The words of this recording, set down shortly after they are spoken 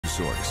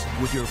news source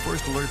with your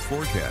first alert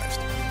forecast.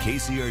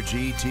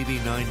 KCRG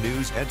TV 9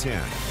 News at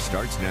 10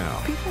 starts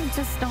now. People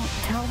just don't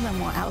tell them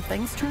how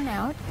things turn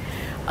out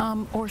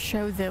or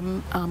show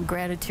them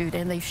gratitude,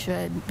 and they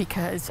should,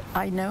 because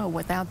I know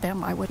without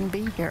them I wouldn't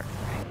be here.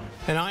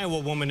 An Iowa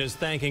woman is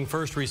thanking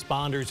first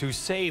responders who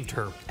saved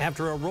her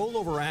after a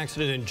rollover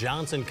accident in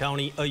Johnson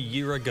County a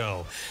year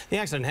ago. The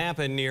accident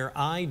happened near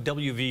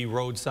IWV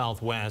Road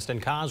Southwest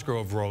and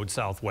Cosgrove Road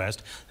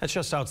Southwest. That's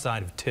just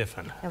outside of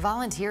Tiffin. Now,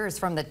 volunteers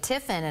from the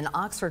Tiffin and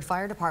Oxford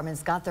fire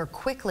departments got there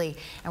quickly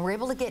and were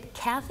able to get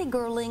Kathy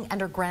Gerling and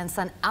her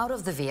grandson out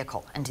of the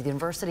vehicle and to the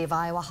University of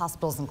Iowa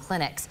hospitals and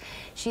clinics.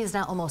 She is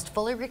now almost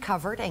fully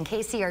recovered, and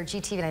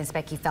KCRG TV 9's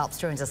Becky Phelps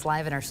joins us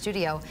live in our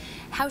studio.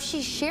 How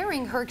she's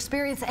sharing her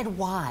experience and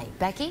why.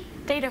 Becky?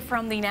 Data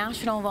from the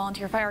National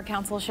Volunteer Fire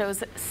Council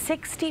shows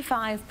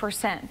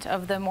 65%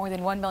 of the more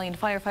than 1 million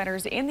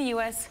firefighters in the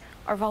U.S.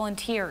 are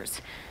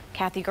volunteers.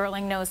 Kathy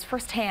Gerling knows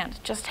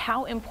firsthand just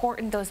how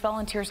important those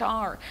volunteers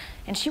are,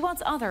 and she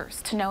wants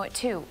others to know it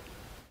too.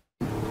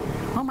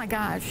 Oh my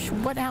gosh,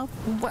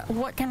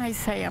 what can I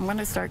say? I'm going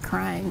to start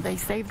crying. They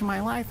saved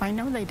my life. I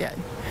know they did.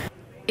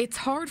 It's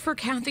hard for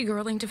Kathy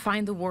Gerling to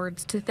find the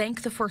words to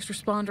thank the first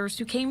responders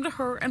who came to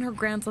her and her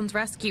grandson's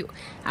rescue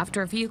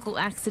after a vehicle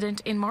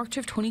accident in March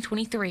of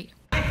 2023.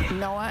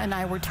 Noah and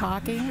I were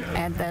talking,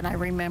 and then I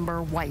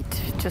remember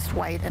just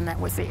white, and that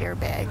was the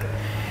airbag.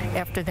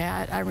 After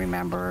that, I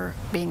remember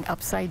being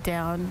upside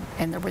down,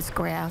 and there was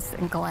grass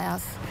and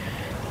glass,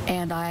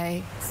 and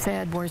I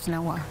said, "Where's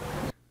Noah?"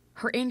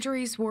 Her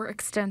injuries were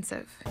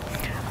extensive.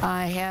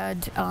 I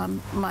had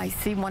my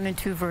C1 and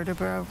 2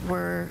 vertebra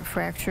were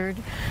fractured,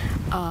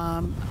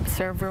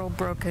 several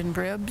broken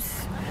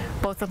ribs,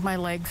 both of my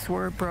legs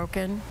were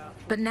broken.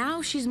 But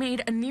now she's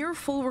made a near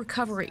full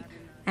recovery,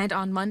 and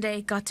on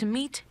Monday got to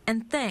meet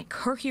and thank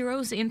her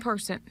heroes in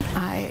person.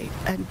 I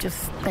am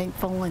just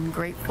thankful and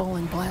grateful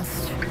and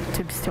blessed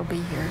to still be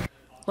here.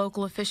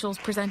 Local officials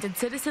presented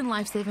Citizen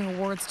Life-Saving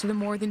Awards to the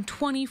more than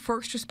 20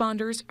 first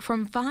responders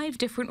from 5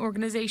 different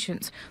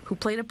organizations who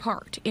played a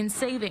part in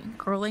saving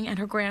Gerling and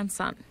her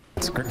grandson.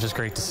 It's just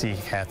great to see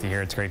Kathy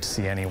here. It's great to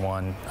see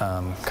anyone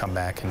come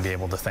back and be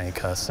able to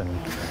thank us, and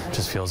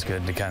just feels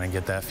good to kind of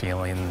get that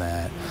feeling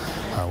that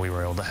we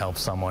were able to help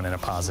someone in a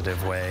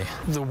positive way.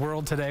 The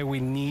world today, we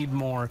need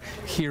more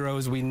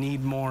heroes. We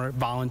need more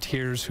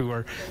volunteers who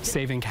are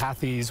saving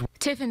Kathy's.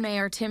 Tiffin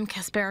Mayor Tim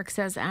Kasparek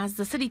says as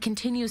the city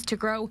continues to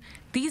grow,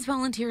 these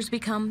volunteers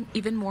become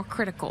even more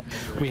critical.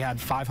 We had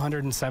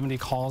 570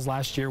 calls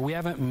last year. We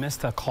haven't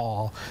missed a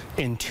call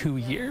in 2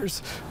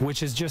 years,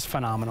 which is just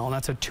phenomenal. And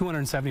that's a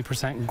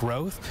 270%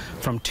 growth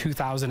from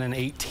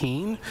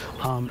 2018.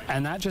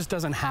 And that just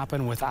doesn't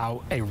happen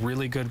without a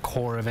really good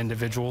core of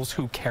individuals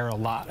who care a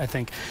lot, I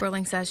think.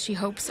 Gerling says she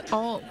hopes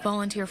all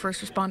volunteer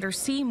first responders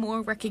see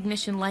more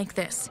recognition like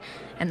this,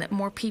 and that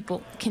more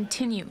people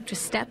continue to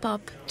step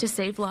up to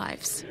save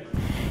lives.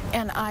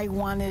 And I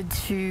wanted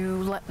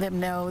to let them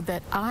know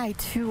that I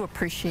too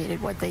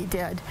appreciated what they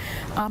did.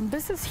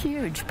 This is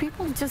huge.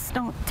 People just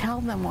don't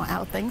tell them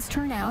how things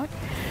turn out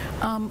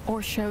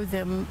or show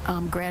them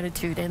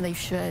gratitude, and they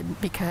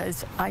should,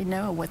 because I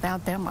know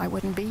without them I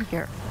wouldn't be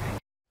here.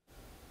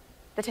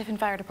 The Tiffin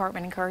Fire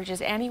Department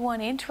encourages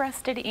anyone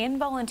interested in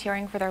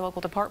volunteering for their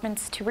local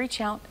departments to reach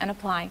out and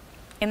apply.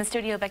 In the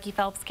studio, Becky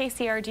Phelps,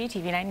 KCRG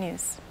TV 9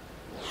 News.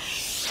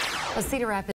 Cedar Rapids